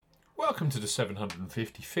Welcome to the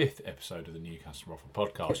 755th episode of the New Customer Offer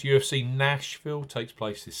Podcast. UFC Nashville takes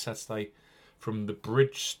place this Saturday from the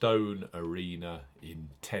Bridgestone Arena in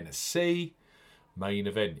Tennessee. Main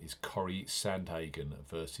event is Corey Sandhagen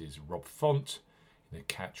versus Rob Font in a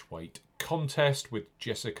catchweight contest with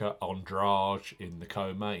Jessica Andrade in the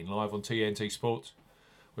co-main. Live on TNT Sports,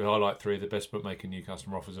 we highlight three of the best bookmaker new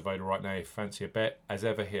customer offers available right now. If you fancy a bet, as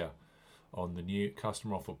ever here on the New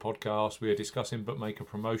Customer Offer Podcast, we are discussing bookmaker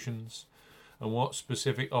promotions and what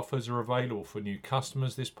specific offers are available for new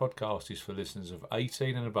customers. This podcast is for listeners of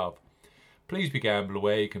 18 and above. Please be gamble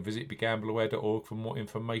aware. You can visit begambleaware.org for more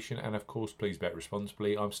information, and of course, please bet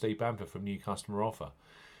responsibly. I'm Steve Bamford from New Customer Offer.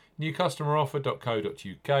 newcustomeroffer.co.uk.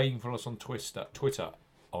 You can follow us on Twitter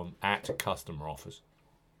on @customeroffers.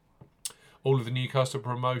 All of the new customer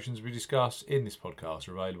promotions we discuss in this podcast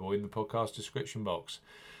are available in the podcast description box,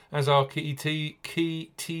 as are key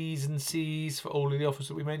T's and C's for all of the offers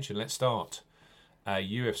that we mentioned. Let's start a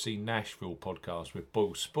UFC Nashville podcast with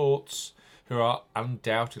Boyle Sports, who are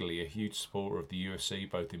undoubtedly a huge supporter of the UFC,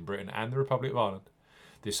 both in Britain and the Republic of Ireland.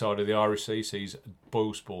 This side of the Irish Sea sees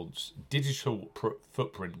Boyle Sports' digital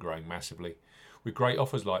footprint growing massively, with great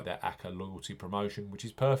offers like their ACCA loyalty promotion, which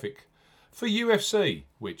is perfect for UFC,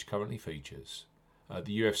 which currently features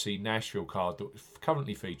the UFC Nashville card that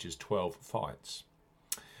currently features 12 fights.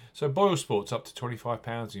 So Boyle Sports up to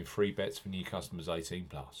 £25 in free bets for new customers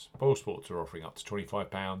 18+. Boyle Sports are offering up to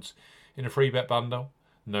 £25 in a free bet bundle.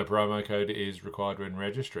 No promo code is required when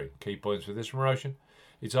registering. Key points for this promotion: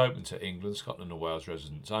 it's open to England, Scotland and Wales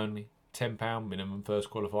residents only. £10 minimum first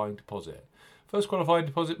qualifying deposit. First qualifying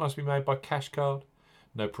deposit must be made by cash card.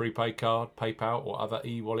 No prepaid card, PayPal or other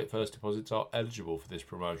e-wallet first deposits are eligible for this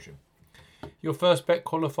promotion. Your first bet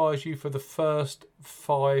qualifies you for the first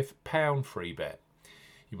 £5 free bet.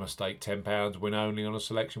 You must stake £10, win only on a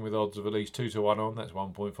selection with odds of at least 2 to 1 on, that's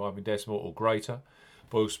 1.5 in decimal or greater.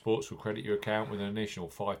 Boyle Sports will credit your account with an additional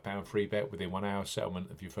 £5 free bet within 1 hour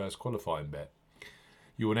settlement of your first qualifying bet.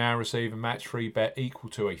 You will now receive a match free bet equal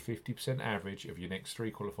to a 50% average of your next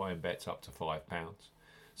 3 qualifying bets up to £5.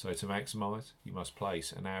 So to maximise, you must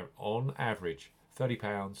place on average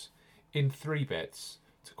 £30 in 3 bets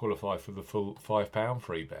to qualify for the full £5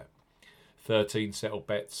 free bet. 13 settled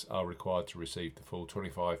bets are required to receive the full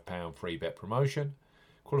 £25 free bet promotion.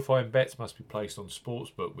 Qualifying bets must be placed on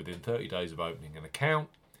Sportsbook within 30 days of opening an account.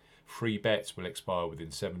 Free bets will expire within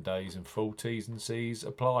 7 days and full T's and C's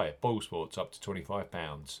apply. Boyle Sports up to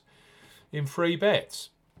 £25 in free bets.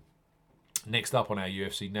 Next up on our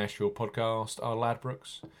UFC Nashville podcast are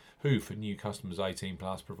Ladbrokes, who for new customers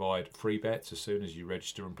 18+, provide free bets as soon as you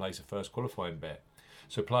register and place a first qualifying bet.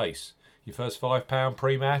 So place your first £5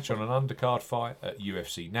 pre-match on an undercard fight at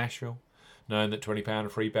UFC Nashville, knowing that £20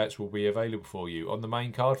 of free bets will be available for you on the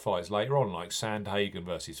main card fights later on, like Sandhagen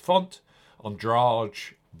versus Font,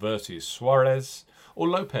 Andrade versus Suarez, or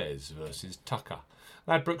Lopez versus Tucker.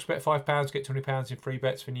 Ladbrokes, bet £5, get £20 in free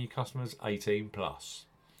bets for new customers 18+.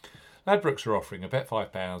 Ladbrokes are offering a bet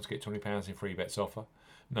 £5, get £20 in free bets offer.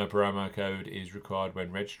 No promo code is required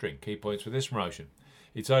when registering. Key points for this promotion: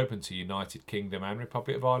 it's open to United Kingdom and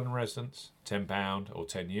Republic of Ireland residents. £10 or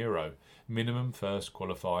 €10 minimum first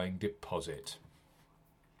qualifying deposit.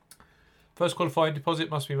 First qualifying deposit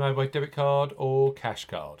must be made by debit card or cash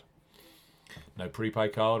card. No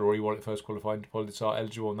prepaid card or e-wallet first qualifying deposits are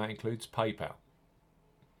eligible, and that includes PayPal.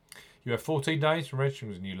 You have 14 days from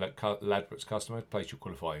registering as a new Ladbrokes customer to place your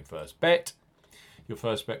qualifying first bet. Your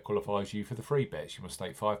first bet qualifies you for the free bets. You must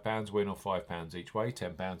stake £5 win or £5 each way,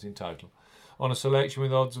 £10 in total, on a selection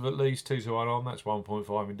with odds of at least 2 to 1 on, that's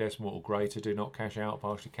 1.5 in decimal or greater. Do not cash out or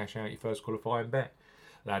partially cash out your first qualifying bet.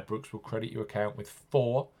 Ladbrokes will credit your account with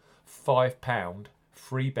 4 £5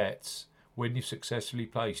 free bets when you've successfully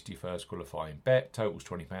placed your first qualifying bet. Totals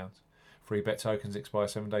 £20. Free bet tokens expire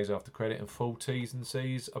 7 days after credit and full T's and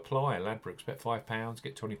C's apply. Ladbrokes, bet £5,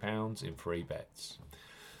 get £20 in free bets.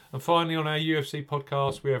 And finally, on our UFC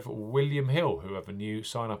podcast, we have William Hill, who have a new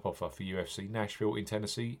sign-up offer for UFC Nashville in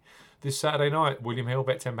Tennessee this Saturday night. William Hill,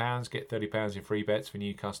 bet £10, get £30 in free bets for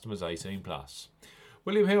new customers 18+.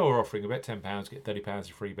 William Hill are offering a bet £10, get £30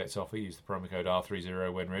 in free bets offer. Use the promo code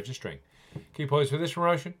R30 when registering. Key points for this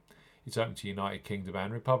promotion: it's open to United Kingdom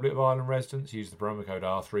and Republic of Ireland residents. Use the promo code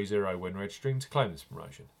R30 when registering to claim this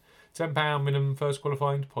promotion. £10 minimum first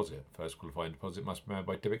qualifying deposit. First qualifying deposit must be made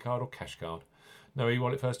by debit card or cash card. No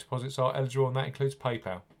e-wallet first deposits are eligible, and that includes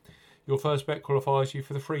PayPal. Your first bet qualifies you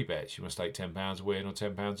for the free bets. You must stake £10 win or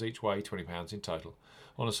 £10 each way, £20 in total,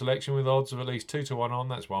 on a selection with odds of at least 2 to 1 on,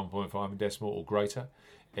 that's 1.5 in decimal or greater.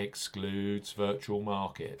 Excludes virtual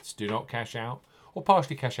markets. Do not cash out or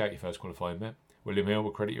partially cash out your first qualifying bet. William Hill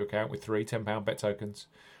will credit your account with 3 £10 bet tokens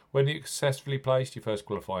When you successfully placed your first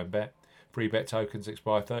qualifying bet, free bet tokens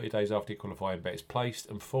expire 30 days after your qualifying bet is placed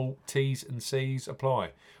and full T's and C's apply.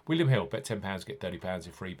 William Hill, bet £10, get £30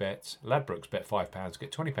 in free bets. Ladbrokes, bet £5,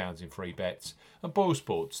 get £20 in free bets. And Boyle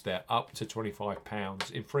Sports, they're up to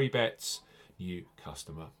 £25 in free bets. New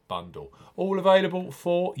customer bundle. All available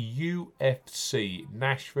for UFC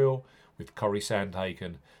Nashville with Corey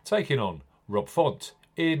Sandhagen taking on Rob Font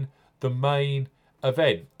in the main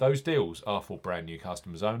event. Those deals are for brand new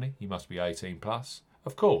customers only. You must be 18 plus.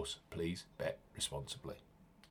 Of course, please bet responsibly.